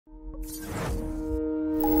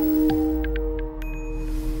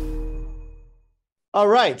All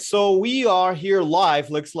right, so we are here live,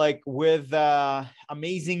 looks like, with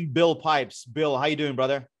amazing Bill Pipes. Bill, how you doing,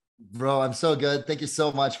 brother? Bro, I'm so good. Thank you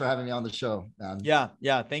so much for having me on the show, man.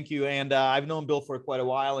 Yeah, thank you. And I've known Bill for quite a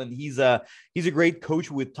while, and he's a great coach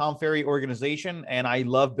with Tom Ferry organization. And I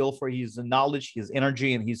love Bill for his knowledge, his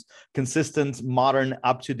energy, and his consistent, modern,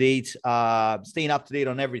 up to date, staying up to date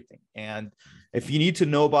on everything. And if you need to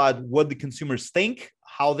know about what the consumers think,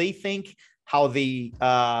 how they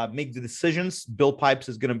make the decisions, Bill Pipes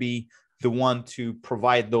is going to be the one to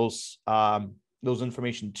provide those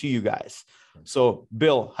information to you guys. So,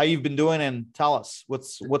 Bill, how you've been doing, and tell us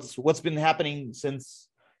what's been happening since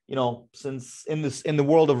in the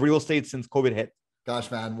world of real estate since COVID hit.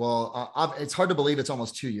 Gosh, man. Well, it's hard to believe it's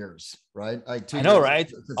almost 2 years, right? Like 2 I know, years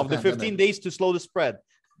right? Of the 15 days to slow the spread.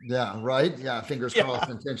 Yeah, right. Yeah, fingers crossed,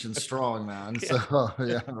 intention strong, man. Yeah. So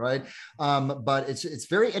yeah, right. But it's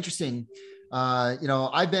very interesting.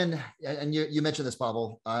 I've been, and you mentioned this,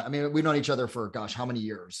 Pavel. I mean, we've known each other for, gosh, how many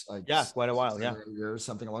years? Like, quite a while. Yeah, years,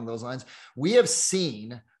 something along those lines. We have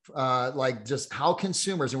seen like just how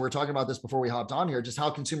consumers, and we were talking about this before we hopped on here, just how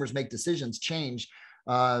consumers make decisions change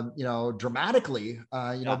dramatically,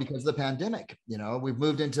 because of the pandemic. We've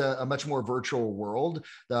moved into a much more virtual world.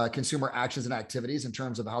 The consumer actions and activities in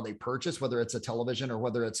terms of how they purchase, whether it's a television or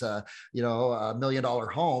whether it's a $1 million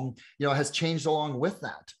home, has changed along with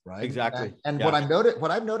that. Right. Exactly. And what I've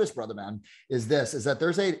noticed, brother man, is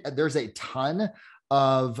that there's a ton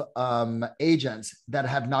of agents that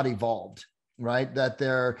have not evolved. Right, that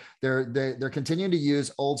they're continuing to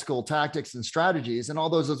use old school tactics and strategies, and all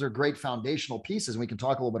those are great foundational pieces. And we can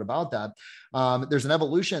talk a little bit about that. There's an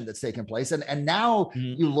evolution that's taken place, and now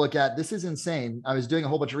you look at, this is insane. I was doing a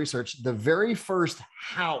whole bunch of research. The very first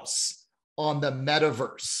house on the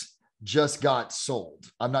metaverse just got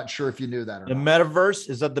sold. I'm not sure if you knew that or not. Metaverse,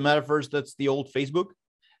 is that the metaverse that's the old Facebook?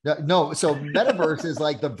 No, so metaverse is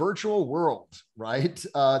like the virtual world, right?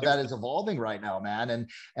 That is evolving right now, man.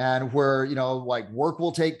 And where, like work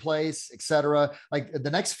will take place, et cetera. Like the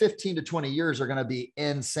next 15 to 20 years are going to be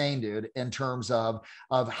insane, dude, in terms of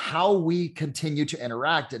how we continue to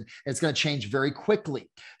interact. And it's going to change very quickly.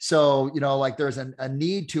 So, like there's a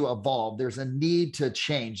need to evolve. There's a need to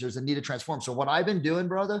change. There's a need to transform. So what I've been doing,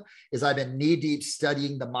 brother, is I've been knee deep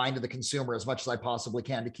studying the mind of the consumer as much as I possibly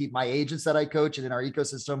can to keep my agents that I coach and in our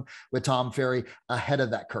ecosystem with Tom Ferry ahead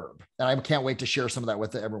of that curve. And I can't wait to share some of that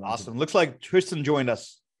with everyone. Awesome. Looks like Tristan joined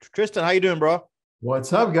us. Tristan, how you doing, bro?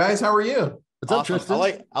 What's up, guys? How are you? What's up,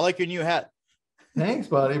 Tristan? I like your new hat. Thanks,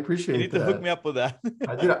 buddy. Appreciate it. You need to hook me up with that.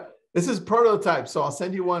 I do. This is prototype, so I'll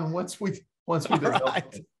send you one once we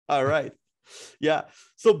All right. Yeah.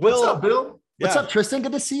 So Bill, what's up, Bill? What's up, Tristan?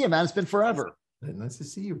 Good to see you, man. It's been forever. Nice to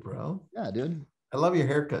see you, bro. Yeah, dude. I love your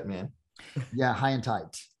haircut, man. Yeah, high and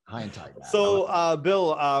tight. So,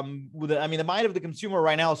 Bill, the mind of the consumer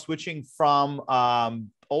right now is switching from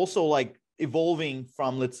also like evolving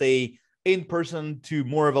from, let's say, in person to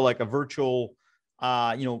more of a virtual,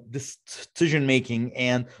 decision making.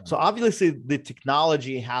 And so obviously the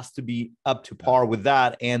technology has to be up to par with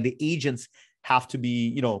that, and the agents have to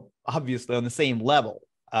be, obviously on the same level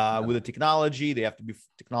with the technology. They have to be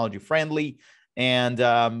technology friendly,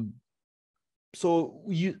 and so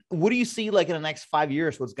what do you see like in the next 5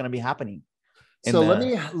 years? What's going to be happening? So let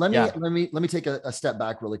me take a step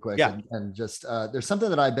back really quick and just there's something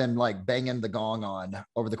that I've been like banging the gong on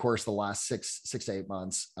over the course of the last six to 8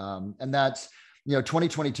 months, and that's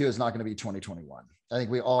 2022 is not going to be 2021. I think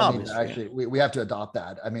we all need to actually we have to adopt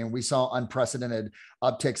that. I mean, we saw unprecedented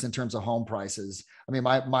upticks in terms of home prices. I mean,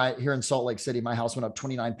 my here in Salt Lake City, my house went up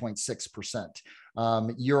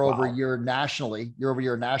 29.6%. Year over year nationally,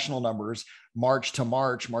 national numbers, March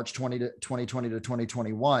 2020 to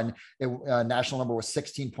 2021, national number was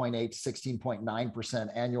 16.8 to 16.9%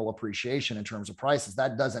 annual appreciation in terms of prices.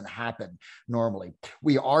 That doesn't happen normally.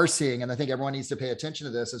 We are seeing, and I think everyone needs to pay attention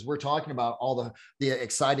to this as we're talking about all the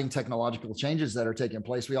exciting technological changes that are taking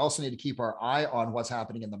place. We also need to keep our eye on what's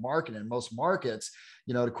happening in the market. In most markets,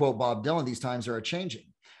 to quote Bob Dylan, these times are changing.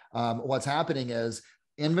 What's happening is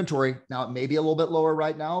inventory. Now, it may be a little bit lower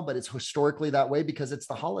right now, but it's historically that way because it's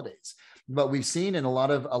the holidays. But we've seen in a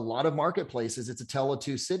lot of marketplaces, it's a tale of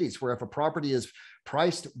two cities, where if a property is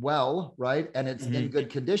priced well, right, and it's in good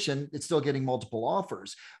condition, it's still getting multiple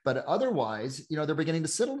offers. But otherwise, they're beginning to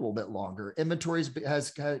sit a little bit longer. Inventory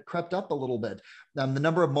has crept up a little bit. The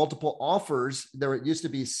number of multiple offers, there it used to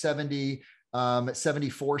be 74,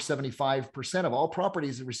 75% of all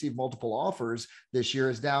properties that receive multiple offers this year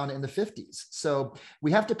is down in the 50s. So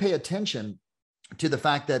we have to pay attention to the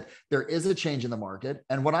fact that there is a change in the market.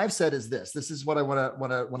 And what I've said is this is what I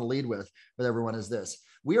want to lead with everyone is this.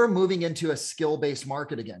 We are moving into a skill-based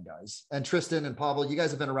market again, guys. And Tristan and Pavel, you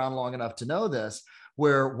guys have been around long enough to know this,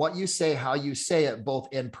 where what you say, how you say it, both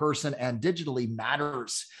in person and digitally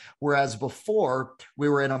matters. Whereas before, we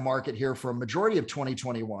were in a market here for a majority of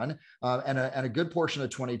 2021 and a good portion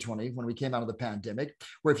of 2020 when we came out of the pandemic,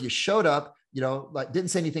 where if you showed up, like didn't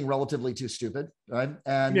say anything relatively too stupid, right?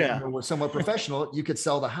 And were somewhat professional, you could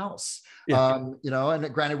sell the house. And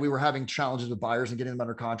granted, we were having challenges with buyers and getting them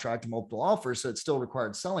under contract and multiple offers. So it still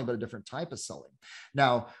required selling, but a different type of selling.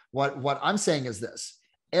 Now, what I'm saying is this.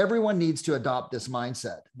 Everyone needs to adopt this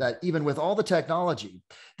mindset that even with all the technology,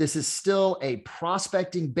 this is still a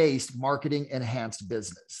prospecting based marketing enhanced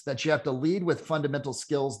business, that you have to lead with fundamental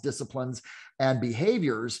skills, disciplines, and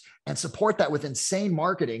behaviors and support that with insane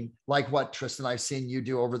marketing, like what Tristan, I've seen you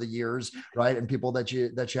do over the years, right? And people that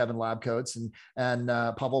you have in lab coats and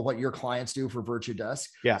Pavel, what your clients do for Virtue Desk.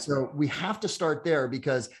 Yeah. So we have to start there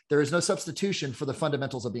because there is no substitution for the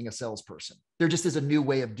fundamentals of being a salesperson. There just is a new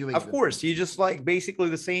way of doing it. Of course, you just like basically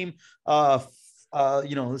the same, the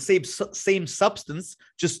same substance,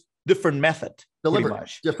 just different method. Delivery,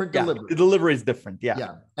 different delivery. The delivery is different.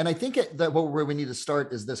 Yeah. And I think that where we need to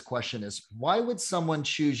start is this question is, why would someone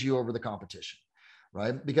choose you over the competition?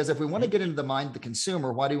 Right? Because if we want to get into the mind of the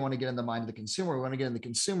consumer, why do we want to get in the mind of the consumer? We want to get in the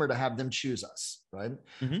consumer to have them choose us, right?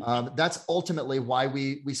 That's ultimately why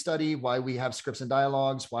we study, why we have scripts and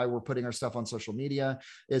dialogues, why we're putting our stuff on social media,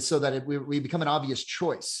 is so that we become an obvious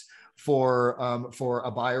choice for a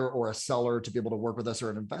buyer or a seller to be able to work with us, or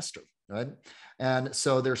an investor, right? And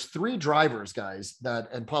so there's three drivers, guys,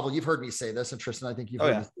 and Pavel, you've heard me say this, and Tristan, I think you've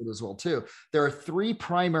heard me say it as well too. There are three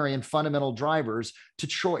primary and fundamental drivers to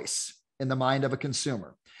choice in the mind of a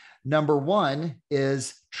consumer. Number one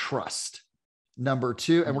is trust. Number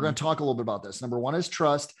two, and we're going to talk a little bit about this. Number one is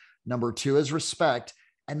trust. Number two is respect.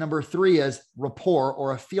 And number three is rapport,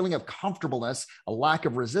 or a feeling of comfortableness, a lack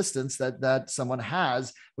of resistance that someone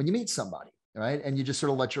has when you meet somebody, right? And you just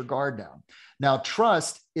sort of let your guard down. Now,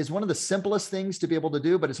 trust is one of the simplest things to be able to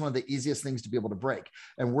do, but it's one of the easiest things to be able to break.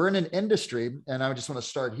 And we're in an industry, and I just want to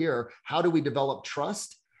start here. How do we develop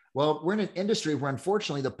trust? Well, we're in an industry where,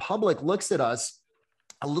 unfortunately, the public looks at us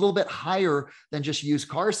a little bit higher than just used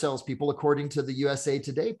car salespeople, according to the USA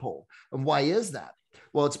Today poll. And why is that?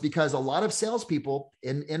 Well, it's because a lot of salespeople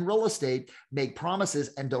in real estate make promises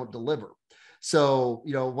and don't deliver. So,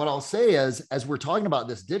 what I'll say is, as we're talking about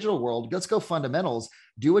this digital world, let's go fundamentals.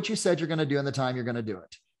 Do what you said you're going to do in the time you're going to do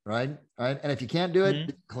it. Right. And if you can't do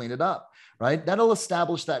it, clean it up. Right. That'll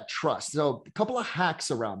establish that trust. So a couple of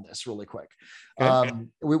hacks around this really quick. I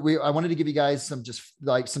wanted to give you guys some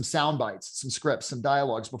sound bites, some scripts, some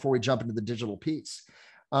dialogues before we jump into the digital piece.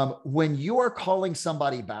 When you are calling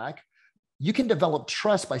somebody back, you can develop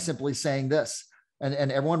trust by simply saying this,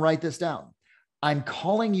 and everyone write this down. I'm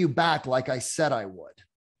calling you back like I said I would.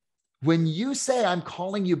 When you say, I'm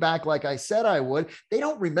calling you back like I said I would, they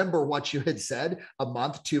don't remember what you had said a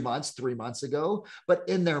month, 2 months, 3 months ago, but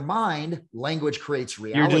in their mind, language creates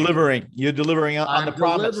reality. You're delivering on the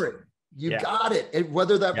promise. You got it.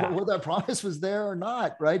 Whether that promise was there or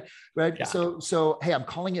not, right? Yeah. So, hey, I'm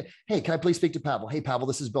calling you. Hey, can I please speak to Pavel? Hey, Pavel,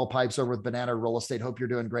 this is Bill Pipes over with Banana Real Estate. Hope you're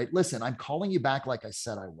doing great. Listen, I'm calling you back like I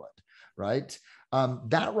said I would, right?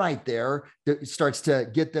 That right there starts to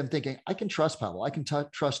get them thinking, I can trust Pavel. I can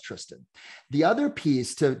trust Tristan. The other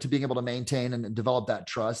piece to being able to maintain and develop that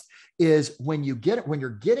trust is when you're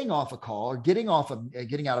getting off a call or getting out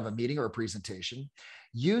of a meeting or a presentation,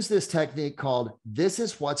 use this technique called, this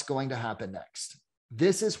is what's going to happen next.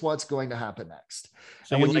 This is what's going to happen next.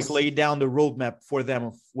 So and when you lay down the roadmap for them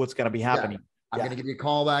of what's going to be happening. I'm going to give you a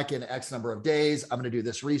call back in X number of days. I'm going to do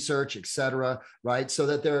this research, et cetera, right? So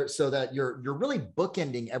that you're really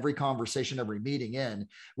bookending every conversation, every meeting in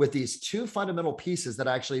with these two fundamental pieces that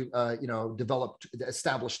actually,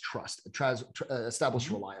 establish trust, establish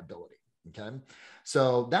reliability. Okay.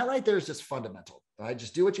 So that right there is just fundamental, right?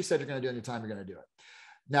 Just do what you said you're going to do anytime you're going to do it.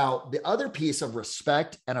 Now, the other piece of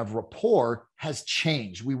respect and of rapport has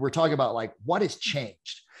changed. We were talking about what has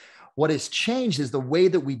changed. What has changed is the way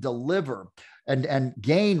that we deliver and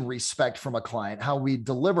gain respect from a client, how we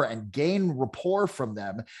deliver and gain rapport from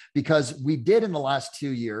them, because we did in the last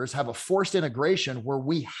 2 years have a forced integration where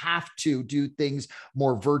we have to do things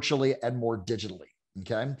more virtually and more digitally.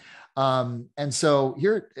 Okay. And so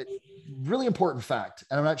here, really important fact,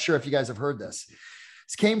 and I'm not sure if you guys have heard this.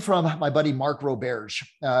 came from my buddy Mark Roberge,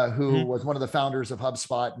 who was one of the founders of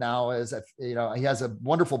HubSpot. Now, he has a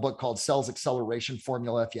wonderful book called Sales Acceleration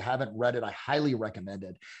Formula. If you haven't read it, I highly recommend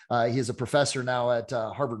it. He is a professor now at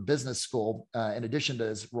Harvard Business School, in addition to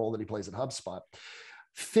his role that he plays at HubSpot.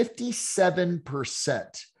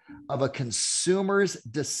 57% of a consumer's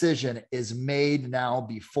decision is made now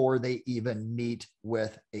before they even meet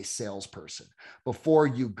with a salesperson, before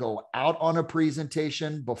you go out on a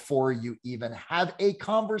presentation, before you even have a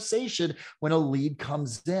conversation when a lead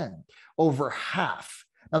comes in. Over half.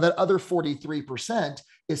 Now, that other 43%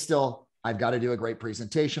 is still, I've got to do a great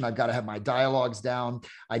presentation. I've got to have my dialogues down.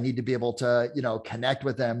 I need to be able to, connect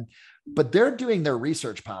with them. But they're doing their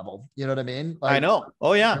research, Pavel. You know what I mean? I know.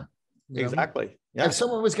 Oh, yeah, exactly. Yeah. If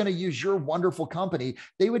someone was going to use your wonderful company,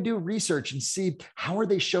 they would do research and see how are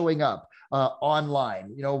they showing up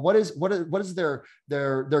online. What is their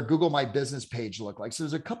Google My Business page look like? So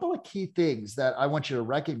there's a couple of key things that I want you to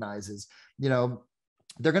recognize is,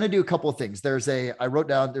 they're going to do a couple of things. I wrote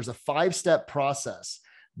down, there's a 5-step process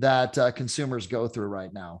that consumers go through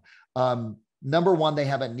right now. Number one, they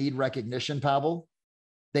have a need recognition, Pavel.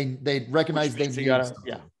 They recognize they need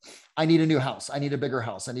something. I need a new house. I need a bigger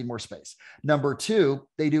house. I need more space. Number two,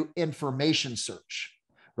 they do information search,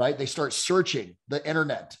 right? They start searching the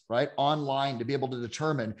internet, right? Online to be able to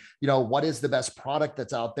determine, what is the best product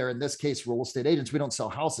that's out there. In this case, real estate agents, we don't sell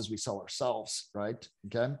houses, we sell ourselves, right?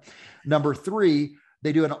 Okay. Number three,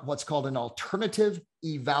 they do what's called an alternative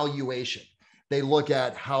evaluation. They look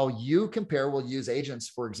at how you compare. We'll use agents,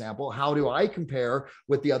 for example. How do I compare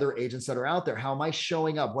with the other agents that are out there? How am I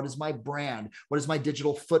showing up? What is my brand? What is my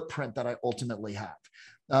digital footprint that I ultimately have?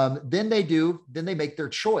 Then they make their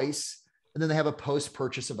choice, and then they have a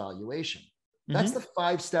post-purchase evaluation. That's the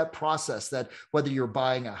 5-step process that whether you're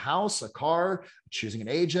buying a house, a car, choosing an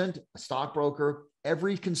agent, a stockbroker,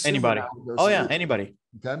 every consumer. Anybody. Oh yeah, anybody.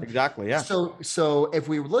 Okay. Exactly. Yeah. So if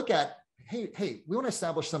we look at, hey, we want to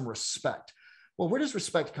establish some respect. Well, where does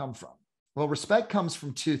respect come from? Well, respect comes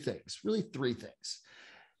from 2 things, really 3 things.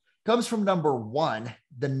 Comes from number one,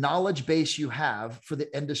 the knowledge base you have for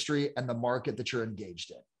the industry and the market that you're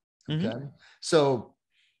engaged in. Okay. So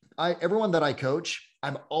everyone that I coach,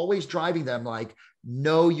 I'm always driving them like,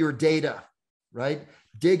 know your data, right?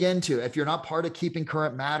 Dig into, if you're not part of Keeping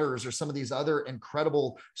Current Matters or some of these other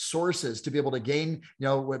incredible sources to be able to gain,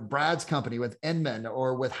 with Brad's company, with Inman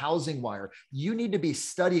or with Housing Wire, you need to be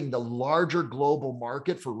studying the larger global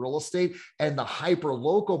market for real estate and the hyper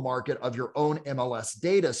local market of your own MLS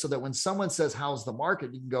data. So that when someone says, how's the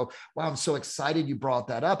market? You can go, wow, I'm so excited you brought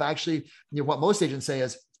that up. Actually, what most agents say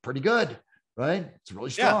is it's pretty good, right? It's really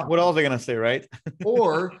strong. Yeah. What else are they going to say, right?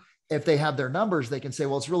 Or if they have their numbers, they can say,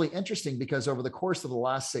 well, it's really interesting because over the course of the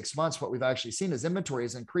last 6 months, what we've actually seen is inventory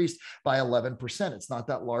has increased by 11%. It's not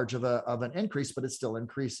that large of an increase, but it's still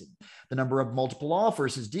increasing. The number of multiple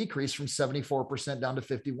offers has decreased from 74% down to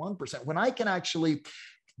 51%. When I can actually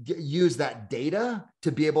use that data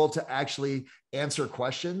to be able to actually answer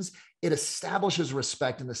questions, it establishes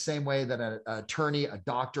respect in the same way that an attorney, a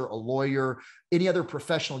doctor, a lawyer, any other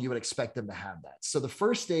professional, you would expect them to have that. So the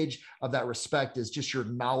first stage of that respect is just your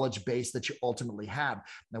knowledge base that you ultimately have.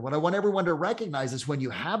 Now, what I want everyone to recognize is when you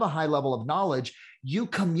have a high level of knowledge, you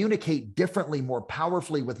communicate differently, more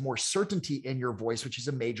powerfully, with more certainty in your voice, which is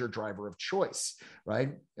a major driver of choice,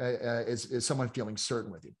 right? Is someone feeling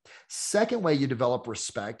certain with you. Second way you develop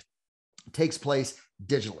respect takes place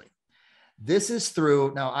digitally. This is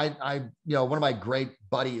through, now one of my great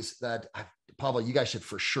buddies that Pablo, you guys should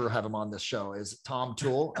for sure have him on this show is Tom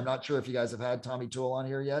Toole. I'm not sure if you guys have had Tommy Toole on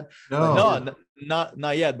here yet. No,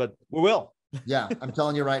 not yet, but we will. Yeah. I'm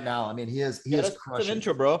telling you right now. I mean, he is crushing. It's an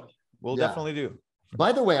intro, bro. We'll definitely do.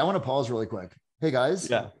 By the way, I want to pause really quick. Hey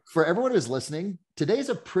guys, for everyone who's listening, today's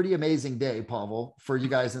a pretty amazing day, Pavel, for you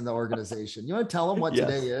guys in the organization. You want to tell them what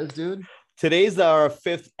today is, dude? Today's our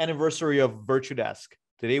 5th anniversary of Virtue Desk.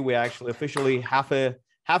 Today we actually officially half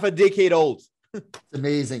a decade old. It's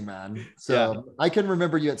amazing, man. So I can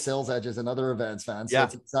remember you at Sales Edges and other events, man. So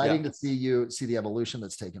it's exciting to see the evolution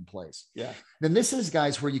that's taken place. Yeah. Then this is,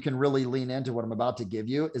 guys, where you can really lean into what I'm about to give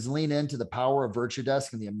you, is lean into the power of Virtue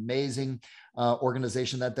Desk and the amazing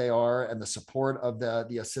organization that they are and the support of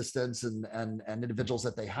the assistants and individuals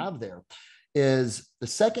that they have there. Is the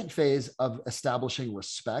second phase of establishing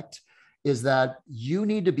respect is that you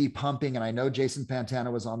need to be pumping. And I know Jason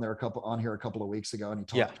Pantana was on here a couple of weeks ago, and he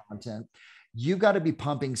talked content. You've got to be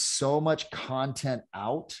pumping so much content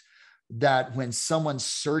out that when someone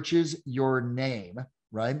searches your name,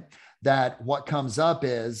 right, that what comes up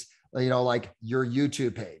is, like your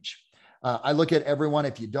YouTube page. I look at everyone.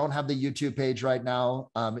 If you don't have the YouTube page right now,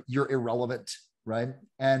 you're irrelevant, right?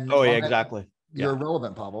 And exactly. you're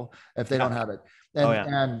irrelevant, Pavel, if they don't have it.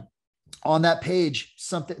 And, and on that page,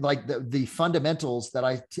 something like the fundamentals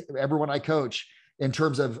that everyone I coach in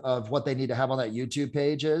terms of what they need to have on that YouTube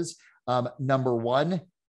page is number one,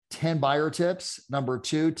 10 buyer tips. Number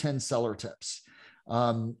two, 10 seller tips.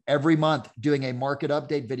 Every month doing a market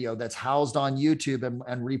update video that's housed on YouTube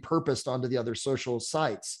and repurposed onto the other social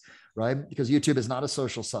sites, right? Because YouTube is not a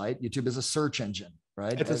social site. YouTube is a search engine,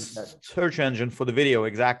 right? It's a search engine for the video.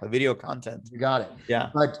 Exactly. Video content. You got it. Yeah.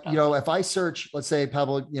 But, you know, if I search, let's say,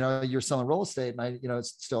 Pavel, you know, you're selling real estate and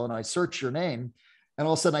and I search your name and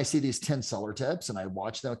all of a sudden I see these 10 seller tips and I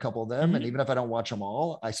watch them, a couple of them. Mm-hmm. And even if I don't watch them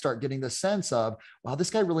all, I start getting the sense of, wow, this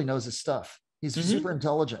guy really knows his stuff. He's super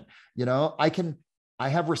intelligent. You know, I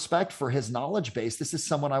have respect for his knowledge base. This is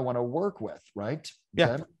someone I want to work with, right?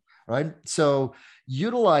 Yeah. Okay. Right. So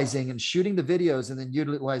utilizing and shooting the videos and then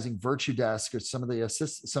utilizing Virtue Desk or some of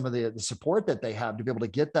the support that they have to be able to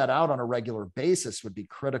get that out on a regular basis would be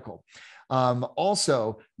critical.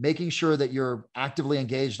 Also making sure that you're actively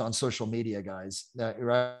engaged on social media, guys,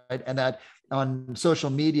 right? And that on social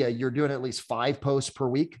media, you're doing at least 5 posts per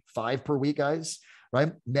week, guys.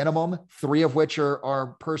 Right? Minimum, 3 of which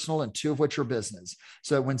are personal and 2 of which are business.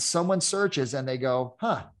 So when someone searches and they go,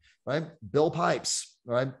 right? Bill Pipes,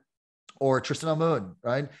 right? Or Tristan Amun,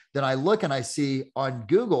 right? Then I look and I see on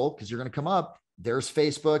Google, because you're going to come up, there's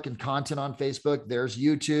Facebook and content on Facebook. There's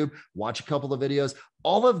YouTube, watch a couple of videos.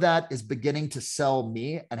 All of that is beginning to sell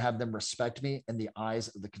me and have them respect me in the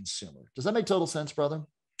eyes of the consumer. Does that make total sense, brother?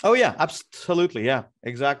 Oh yeah, absolutely. Yeah,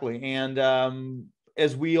 exactly. And,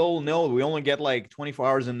 as we all know, we only get like 24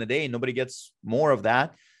 hours in the day. Nobody gets more of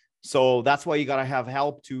that. So that's why you got to have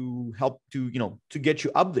help to get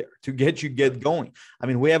you up there, to get going. I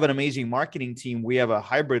mean, we have an amazing marketing team. We have a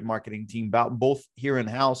hybrid marketing team both here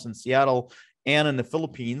in-house in Seattle and in the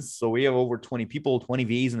Philippines. So we have over 20 people, 20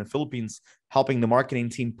 VAs in the Philippines, helping the marketing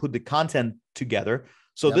team put the content together.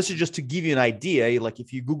 So this is just to give you an idea. Like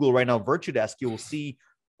if you Google right now, Virtue Desk, you will see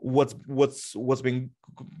what's been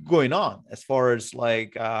going on as far as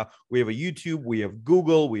like we have a YouTube, we have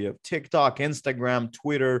Google, we have TikTok, Instagram,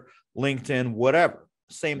 Twitter, LinkedIn, whatever.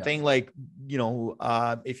 Same thing. Like,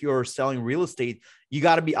 if you're selling real estate, you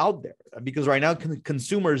got to be out there because right now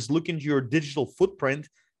consumers look into your digital footprint,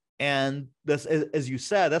 and that's, as you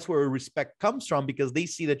said, that's where respect comes from because they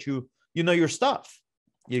see that you know your stuff.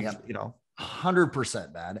 You know.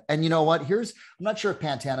 100%, man. And you know what? I'm not sure if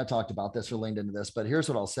Pantana talked about this or leaned into this, but here's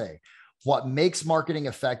what I'll say. What makes marketing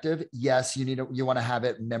effective? Yes, you want to have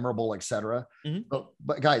it memorable, et cetera. Mm-hmm.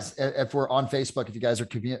 But guys, if we're on Facebook, if you guys are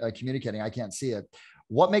communicating, I can't see it.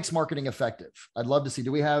 What makes marketing effective? I'd love to see.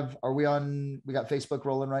 We got Facebook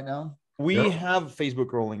rolling right now? We have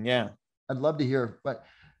Facebook rolling. Yeah. I'd love to hear, but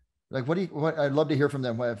like, I'd love to hear from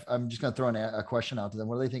them. I'm just going to throw a question out to them.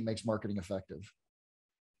 What do they think makes marketing effective?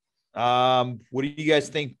 What do you guys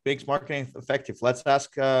think makes marketing effective? Let's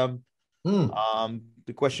ask the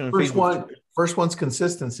question on Facebook. First one's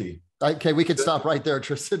consistency. Okay, we could stop right there,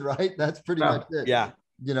 Tristan, right? That's pretty much it. Yeah.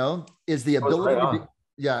 Is the ability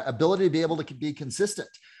ability to be able to be consistent,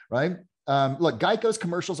 right? Look, Geico's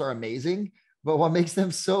commercials are amazing, but what makes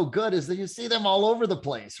them so good is that you see them all over the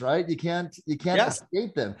place, right? You can't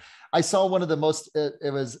escape them. I saw one of the most,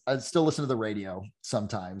 I still listen to the radio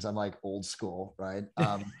sometimes. I'm like old school, right?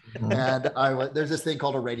 And there's this thing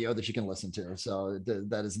called a radio that you can listen to. So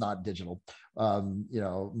that is not digital,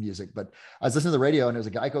 music, but I was listening to the radio and there was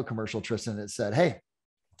a Geico commercial, Tristan, that said, "Hey,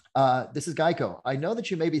 this is Geico. I know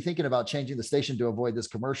that you may be thinking about changing the station to avoid this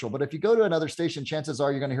commercial, but if you go to another station, chances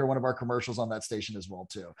are you're going to hear one of our commercials on that station as well,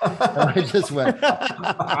 too." And I just went,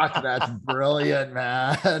 "That's brilliant,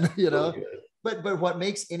 man." But what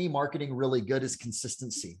makes any marketing really good is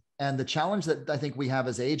consistency. And the challenge that I think we have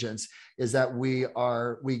as agents is that we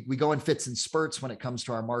go in fits and spurts when it comes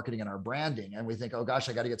to our marketing and our branding. And we think, oh gosh,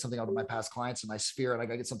 I got to get something out of my past clients in my sphere. And I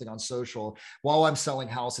got to get something on social while I'm selling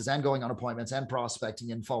houses and going on appointments and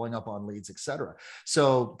prospecting and following up on leads, et cetera.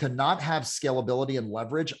 So to not have scalability and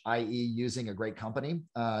leverage, i.e. using a great company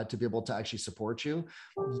to be able to actually support you,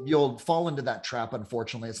 you'll fall into that trap.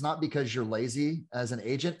 Unfortunately, it's not because you're lazy as an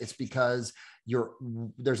agent. It's because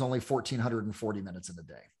there's only 1,440 minutes in a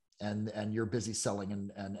day. And you're busy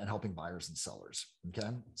selling and helping buyers and sellers. Okay.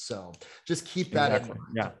 So just keep that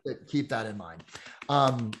keep that in mind.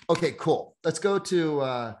 Okay, cool. Let's go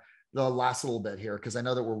to the last little bit here, because I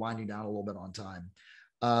know that we're winding down a little bit on time.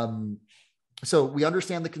 So we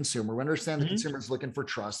understand the consumer. We understand the Mhm. consumer is looking for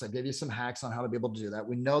trust. I gave you some hacks on how to be able to do that.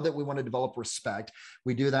 We know that we want to develop respect.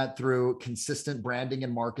 We do that through consistent branding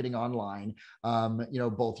and marketing online.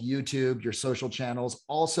 Both YouTube, your social channels,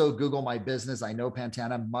 also Google My Business. I know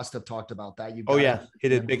Pantana must have talked about that. You Oh got yeah,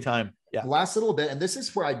 hit it big time. Yeah. the last little bit, and this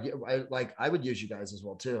is where I would use you guys as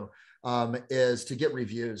well too, is to get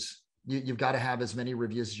reviews. You've got to have as many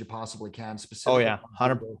reviews as you possibly can, Oh specifically yeah,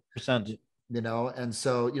 on Google. 100%. And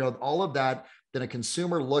so, all of that, then a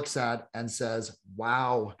consumer looks at and says,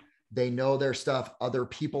 wow, they know their stuff. Other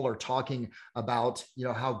people are talking about,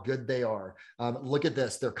 how good they are. Look at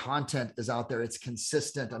this. Their content is out there. It's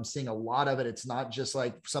consistent. I'm seeing a lot of it. It's not just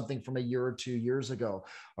like something from a year or 2 years ago.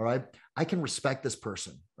 All right. I can respect this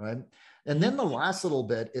person. Right. And then the last little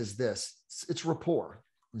bit is this, it's rapport.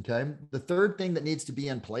 Okay. The third thing that needs to be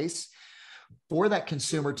in place for that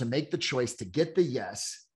consumer to make the choice to get the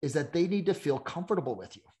yes is that they need to feel comfortable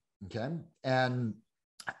with you. Okay. And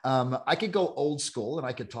I could go old school and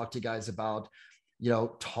I could talk to guys about,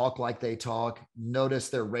 talk like they talk, notice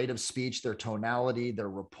their rate of speech, their tonality, their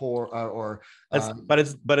rapport, but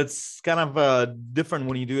it's kind of different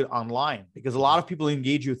when you do it online, because a lot of people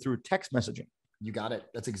engage you through text messaging. You got it.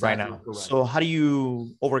 That's exactly right now. correct. So how do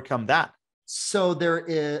you overcome that? So there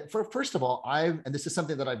is, first of all, and this is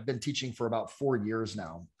something that I've been teaching for about 4 years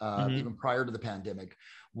now, even prior to the pandemic,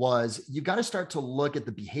 was you've got to start to look at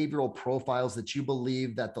the behavioral profiles that you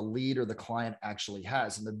believe that the lead or the client actually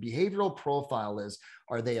has. And the behavioral profile is,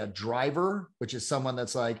 are they a driver, which is someone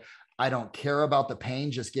that's like, I don't care about the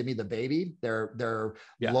pain, just give me the baby. They're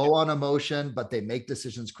low on emotion, but they make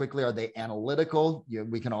decisions quickly. Are they analytical?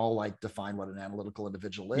 We can all define what an analytical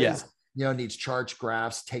individual is. Needs charts,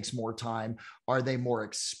 graphs, takes more time. Are they more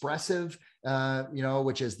expressive,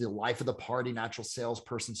 which is the life of the party, natural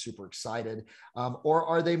salesperson, super excited? Or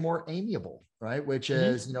are they more amiable, right? Which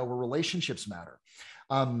is, where relationships matter.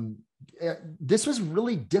 This was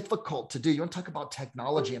really difficult to do. You want to talk about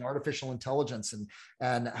technology and artificial intelligence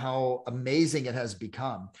and how amazing it has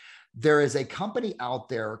become. There is a company out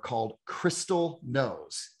there called Crystal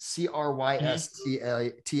Knows,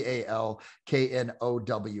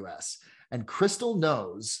 CrystalKnows. And Crystal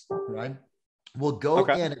Knows, right, will go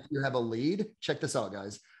in if you have a lead. Check this out,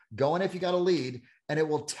 guys. Go in if you got a lead, and it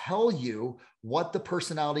will tell you what the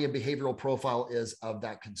personality and behavioral profile is of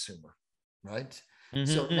that consumer, right?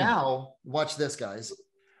 So now watch this, guys.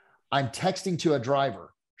 I'm texting to a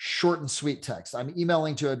driver, short and sweet text. I'm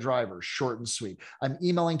emailing to a driver, short and sweet. I'm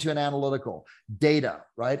emailing to an analytical, data,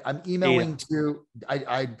 right? I'm emailing to,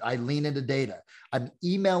 I lean into data. I'm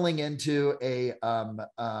emailing into a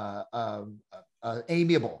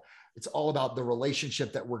amiable. It's all about the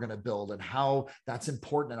relationship that we're going to build and how that's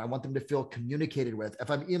important. And I want them to feel communicated with. If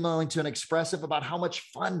I'm emailing to an expressive about how much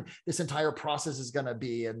fun this entire process is going to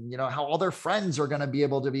be, and how all their friends are going to be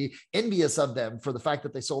able to be envious of them for the fact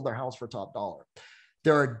that they sold their house for top dollar.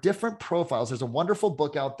 There are different profiles. There's a wonderful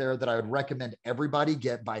book out there that I would recommend everybody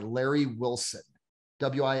get by Larry Wilson,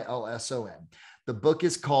 Wilson. The book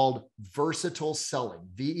is called Versatile Selling,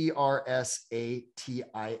 Versatil.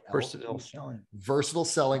 Versatile Selling. Versatile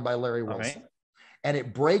Selling by Larry Wilson. And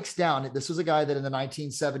it breaks down. This was a guy that in the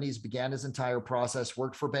 1970s began his entire process,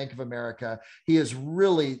 worked for Bank of America. He is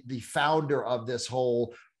really the founder of this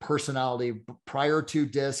whole personality. Prior to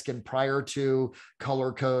DISC and prior to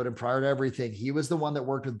color code and prior to everything, he was the one that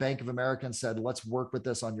worked with Bank of America and said, let's work with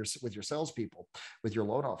this with your salespeople, with your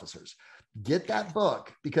loan officers. Get that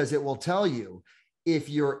book, because it will tell you, if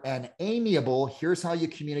you're an amiable, here's how you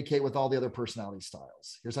communicate with all the other personality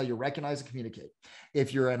styles. Here's how you recognize and communicate.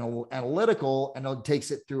 If you're an analytical, and it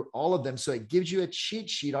takes it through all of them. So it gives you a cheat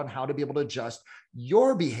sheet on how to be able to adjust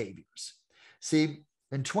your behaviors. See,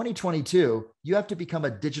 in 2022, you have to become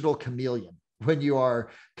a digital chameleon when you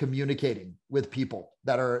are communicating with people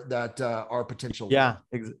that are potential. Yeah,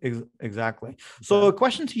 exactly. So a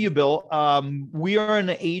question to you, Bill. We are in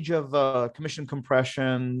an age of commission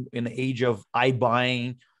compression, in the age of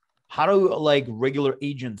iBuying. How do regular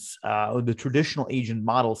agents, the traditional agent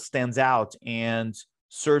model, stands out and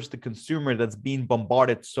serves the consumer that's being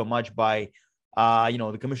bombarded so much by,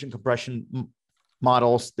 the commission compression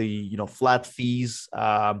models, the flat fees,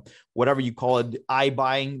 whatever you call it,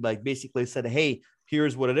 iBuying, basically said, hey,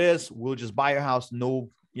 here's what it is. We'll just buy your house. No,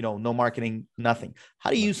 no marketing, nothing.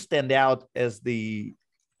 How do you stand out as the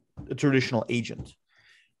traditional agent?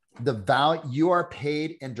 The value, you are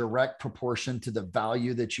paid in direct proportion to the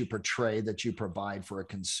value that you portray, that you provide for a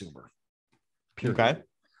consumer. Period. Okay.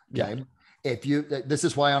 Yeah. This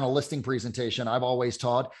is why on a listing presentation, I've always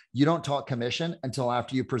taught, you don't talk commission until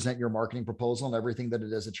after you present your marketing proposal and everything that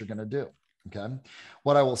it is that you're going to do. Okay.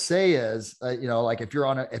 What I will say is, like if you're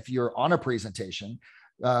on a presentation,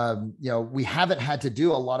 we haven't had to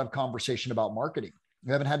do a lot of conversation about marketing.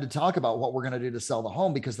 We haven't had to talk about what we're going to do to sell the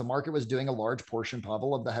home because the market was doing a large portion,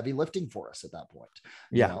 Pavel, of the heavy lifting for us at that point.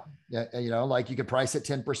 Yeah. Like you could price it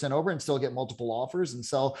 10% over and still get multiple offers and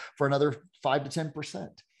sell for another 5 to 10%.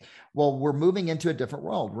 Well, we're moving into a different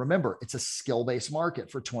world. Remember, it's a skill-based market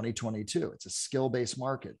for 2022. It's a skill-based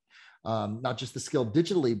market. Not just the skill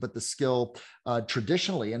digitally, but the skill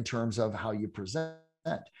traditionally in terms of how you present.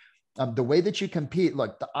 The way that you compete,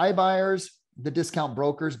 look, the iBuyers, the discount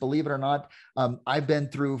brokers, believe it or not, I've been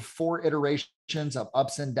through 4 iterations of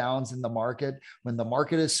ups and downs in the market. When the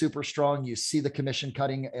market is super strong, you see the commission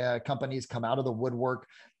cutting companies come out of the woodwork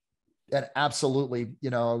and absolutely,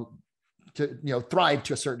 thrive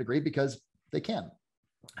to a certain degree because they can.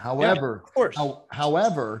 However,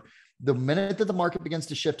 however, the minute that the market begins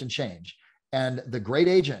to shift and change, and the great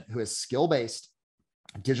agent who is skill-based,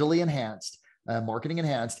 digitally enhanced, marketing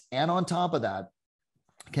enhanced, and on top of that,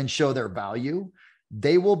 can show their value,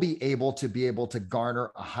 they will be able to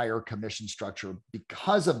garner a higher commission structure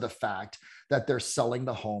because of the fact that they're selling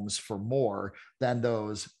the homes for more than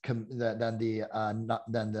the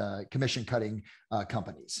commission cutting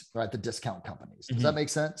companies, right? The discount companies. Does that make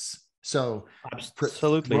sense? So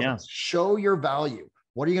absolutely, yeah. Show your value.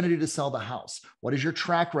 What are you going to do to sell the house? What is your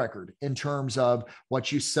track record in terms of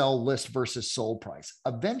what you sell list versus sold price?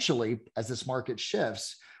 Eventually, as this market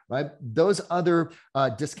shifts, right, those other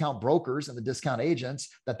discount brokers and the discount agents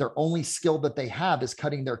that their only skill that they have is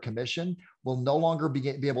cutting their commission will no longer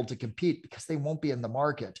be able to compete because they won't be in the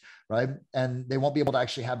market, right? And they won't be able to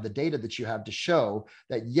actually have the data that you have to show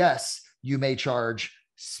that, yes, you may charge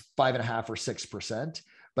 5.5 or 6%.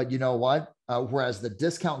 But you know what? Whereas the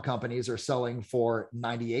discount companies are selling for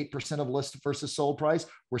 98% of list versus sold price,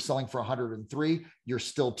 we're selling for 103. You're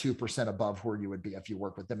still 2% above where you would be if you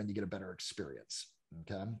work with them and you get a better experience.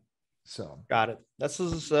 Okay. So got it. This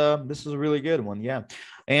is a really good one. Yeah.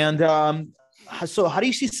 And so how do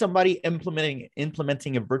you see somebody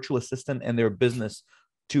implementing a virtual assistant in their business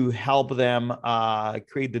to help them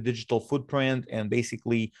create the digital footprint and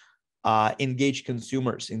basically engage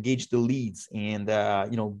consumers, engage the leads, and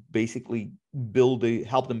basically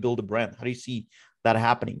help them build a brand? How do you see that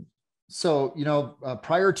happening? So,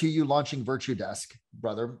 prior to you launching Virtue Desk,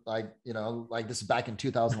 brother, like this is back in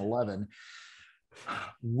 2011,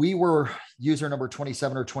 we were user number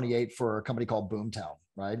 27 or 28 for a company called Boomtown,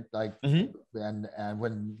 right? And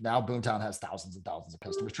when now Boomtown has thousands and thousands of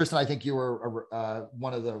customers. Tristan, I think you were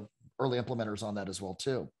one of the early implementers on that as well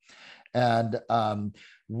too. And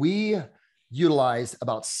we utilized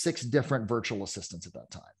about 6 different virtual assistants at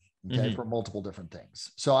that time, for multiple different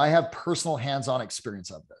things. So I have personal hands-on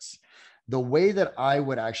experience of this. The way that I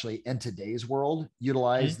would actually, in today's world,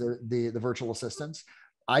 utilize the virtual assistants,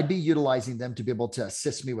 I'd be utilizing them to be able to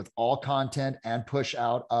assist me with all content and push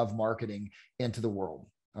out of marketing into the world,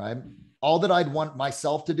 right? All that I'd want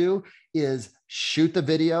myself to do is shoot the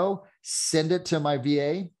video, send it to my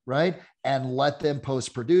VA, right? And let them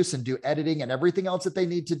post-produce and do editing and everything else that they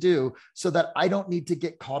need to do so that I don't need to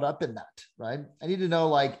get caught up in that, right? I need to know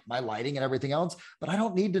like my lighting and everything else, but I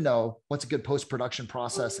don't need to know what's a good post-production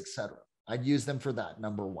process, et cetera. I'd use them for that,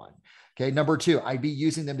 number 1. Okay, number 2, I'd be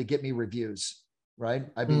using them to get me reviews, right?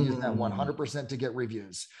 I'd be using that 100% to get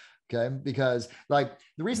reviews. Okay. Because like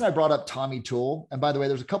the reason I brought up Tommy Toole, and by the way,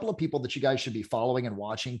 there's a couple of people that you guys should be following and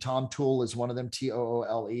watching. Tom Toole is one of them, Toole.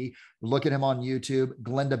 Look at him on YouTube.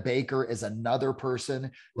 Glenda Baker is another person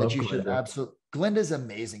that you should absolutely. Glenda's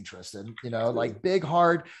amazing, Tristan, like big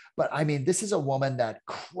heart. But I mean, this is a woman that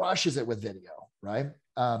crushes it with video, right?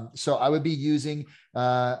 So I would be using,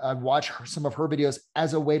 I'd watch some of her videos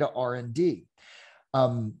as a way to R&D.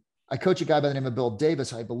 I coach a guy by the name of Bill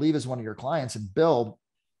Davis, I believe is one of your clients, and Bill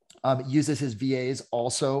uses his VAs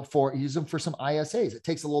also use them for some ISAs. It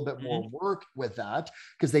takes a little bit more work with that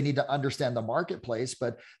because they need to understand the marketplace.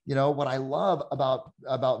 But what I love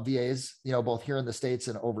about VAs, both here in the States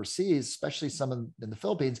and overseas, especially some in the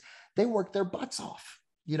Philippines, they work their butts off.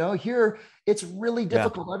 Here it's really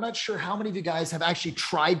difficult. Yeah. I'm not sure how many of you guys have actually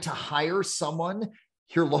tried to hire someone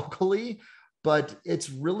here locally, but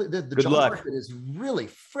it's really the job market is really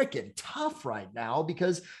freaking tough right now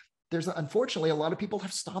because there's unfortunately a lot of people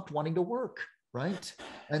have stopped wanting to work, right?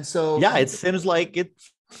 And so it seems like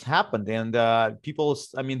it's happened, and people,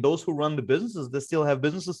 I mean, those who run the businesses, they still have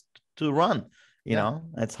businesses to run. You know,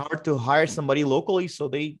 it's hard to hire somebody locally, so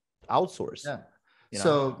they outsource. Yeah.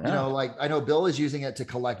 So, like I know Bill is using it to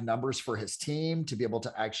collect numbers for his team to be able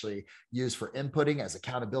to actually use for inputting as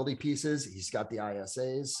accountability pieces. He's got the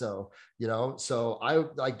ISAs. So, so I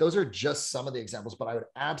like, those are just some of the examples, but I would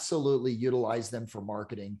absolutely utilize them for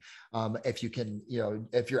marketing. If you can,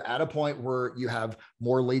 if you're at a point where you have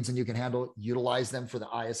more leads than you can handle, utilize them for the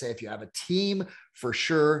ISA. If you have a team, for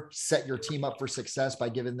sure, set your team up for success by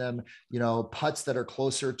giving them, putts that are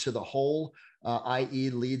closer to the hole,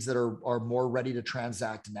 i.e. leads that are more ready to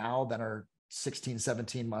transact now than are 16,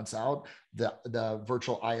 17 months out. The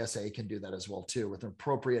virtual ISA can do that as well too, with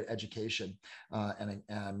appropriate education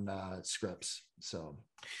and scripts. So,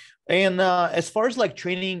 and as far as like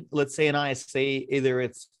training, let's say an ISA, either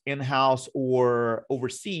it's in-house or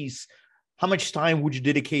overseas, how much time would you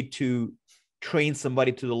dedicate to train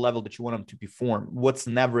somebody to the level that you want them to perform? What's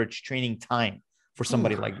an average training time for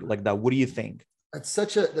somebody like that? What do you think? That's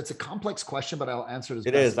a complex question, but I'll answer it as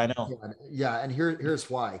it is. I know. Yeah. And here's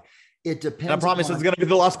why. It depends. And I promise it's going to be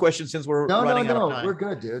the last question since we're running out of time. We're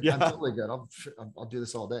good, dude. Yeah. I'm totally good. I'll do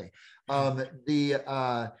this all day.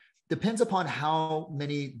 Depends upon how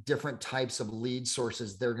many different types of lead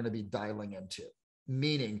sources they're going to be dialing into,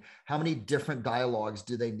 meaning how many different dialogues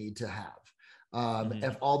do they need to have?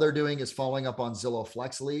 If all they're doing is following up on Zillow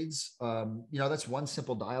Flex leads, that's one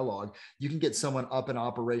simple dialogue. You can get someone up and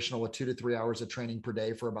operational with 2 to 3 hours of training per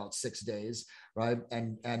day for about 6 days, right?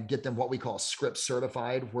 And get them what we call script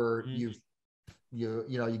certified, where you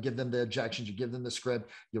give them the objections, you give them the script,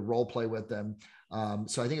 you role play with them.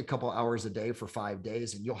 So I think a couple hours a day for 5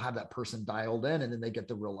 days, and you'll have that person dialed in, and then they get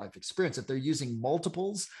the real life experience. If they're using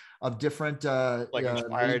multiples of different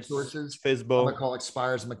lead sources, I'm gonna call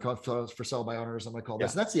expires, I'm gonna call for sell by owners, I'm gonna call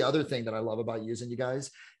this. And that's the other thing that I love about using you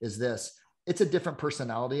guys is this. It's a different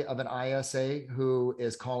personality of an ISA who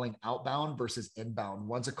is calling outbound versus inbound.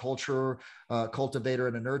 One's a cultivator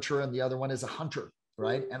and a nurturer, and the other one is a hunter.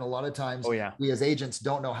 Right. And a lot of times we as agents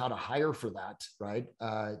don't know how to hire for that, right?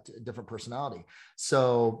 Different personality.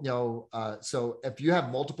 So, so if you have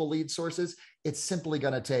multiple lead sources, it's simply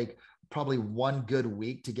going to take probably 1 good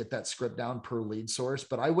week to get that script down per lead source,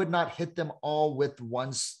 but I would not hit them all with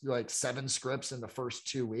 7 scripts in the first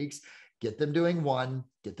 2 weeks. Get them doing one,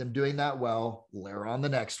 get them doing that well, layer on the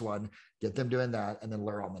next one, get them doing that, and then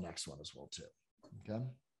layer on the next one as well too. Okay.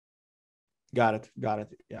 Got it.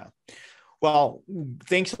 Yeah. Well,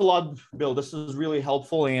 thanks a lot, Bill. This is really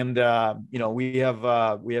helpful. And, we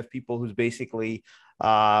have people who's basically,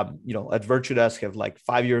 at Virtue Desk have like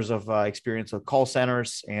 5 years of experience with call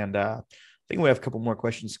centers. And I think we have a couple more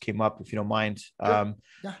questions came up, if you don't mind. Sure.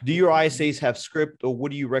 Do your ISAs have script, or what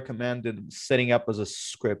do you recommend in setting up as a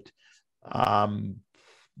script? What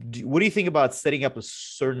do you think about setting up a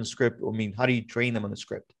certain script? I mean, how do you train them on the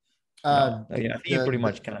script? I think you pretty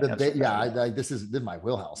much kind of this is my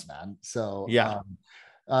wheelhouse, man. So yeah,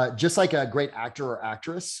 just like a great actor or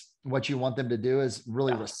actress, what you want them to do is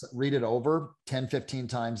really read it over 10, 15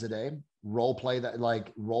 times a day, role play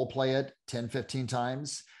it 10, 15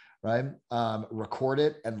 times, right? Record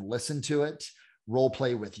it and listen to it, role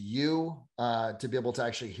play with you to be able to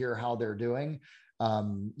actually hear how they're doing.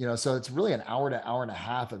 So it's really an hour to hour and a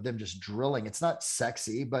half of them just drilling. It's not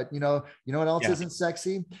sexy, but you know what else isn't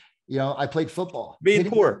sexy? I played football. Being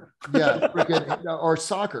poor. Or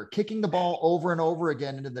soccer, kicking the ball over and over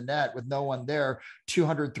again into the net with no one there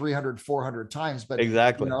 200, 300, 400 times. But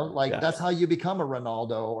exactly, that's how you become a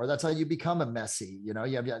Ronaldo, or that's how you become a Messi.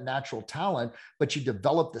 You have that natural talent, but you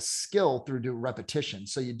develop the skill through repetition.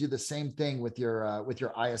 So you do the same thing with your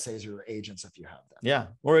ISAs or your agents if you have that. Yeah.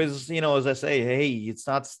 Or as I say, hey, it's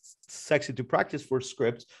not sexy to practice for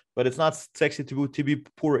scripts, but it's not sexy to be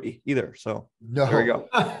poor either. So there you go.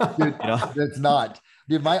 Dude, it's not.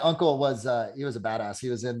 Dude, my uncle was he was a badass. He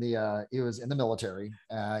was in the military.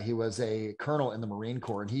 He was a colonel in the Marine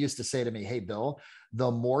Corps, and he used to say to me, "Hey, Bill,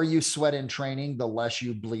 the more you sweat in training, the less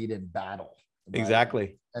you bleed in battle." Right?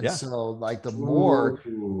 Exactly. And so the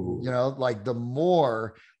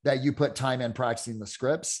more that you put time in practicing the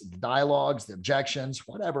scripts, the dialogues, the objections,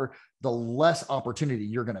 whatever, the less opportunity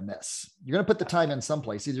you're going to miss. You're going to put the time in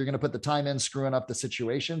someplace. Either you're going to put the time in screwing up the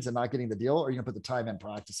situations and not getting the deal, or you're going to put the time in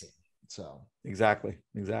practicing. So exactly.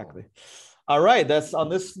 All right. That's on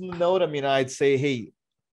this note. I mean, I'd say, hey,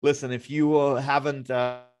 listen, if you haven't,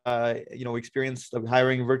 experienced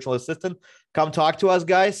hiring a virtual assistant, come talk to us,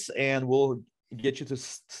 guys, and we'll get you to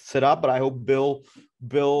set up. But I hope Bill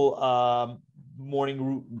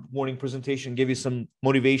morning presentation give you some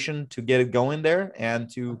motivation to get it going there and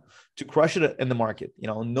to crush it in the market.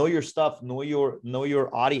 Know your stuff, know your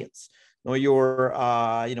audience, know your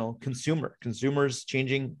consumers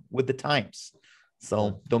changing with the times.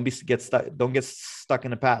 So don't get stuck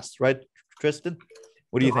in the past, right, Tristan?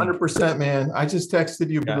 What do you think? 100%, man. I just texted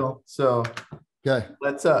you, Bill. So Okay.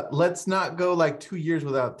 Let's not go like 2 years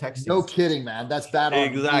without texting. No kidding, man. That's bad.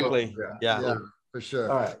 Exactly. Yeah. For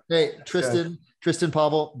sure. All right. Hey, Tristan,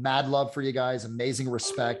 Pavel, mad love for you guys. Amazing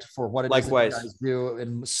respect for what it is that you guys do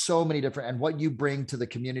and so many different, and what you bring to the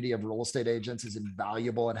community of real estate agents is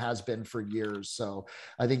invaluable and has been for years. So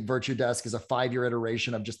I think Virtue Desk is a 5-year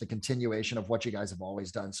iteration of just the continuation of what you guys have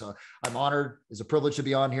always done. So I'm honored. It's a privilege to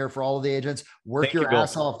be on here for all of the agents. Work your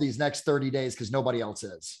ass off these next 30 days because nobody else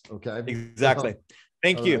is. Okay. Exactly.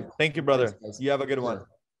 Thank you. Right. Thank you, brother. Thanks, you have a good one.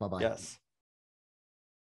 Bye-bye. Yes.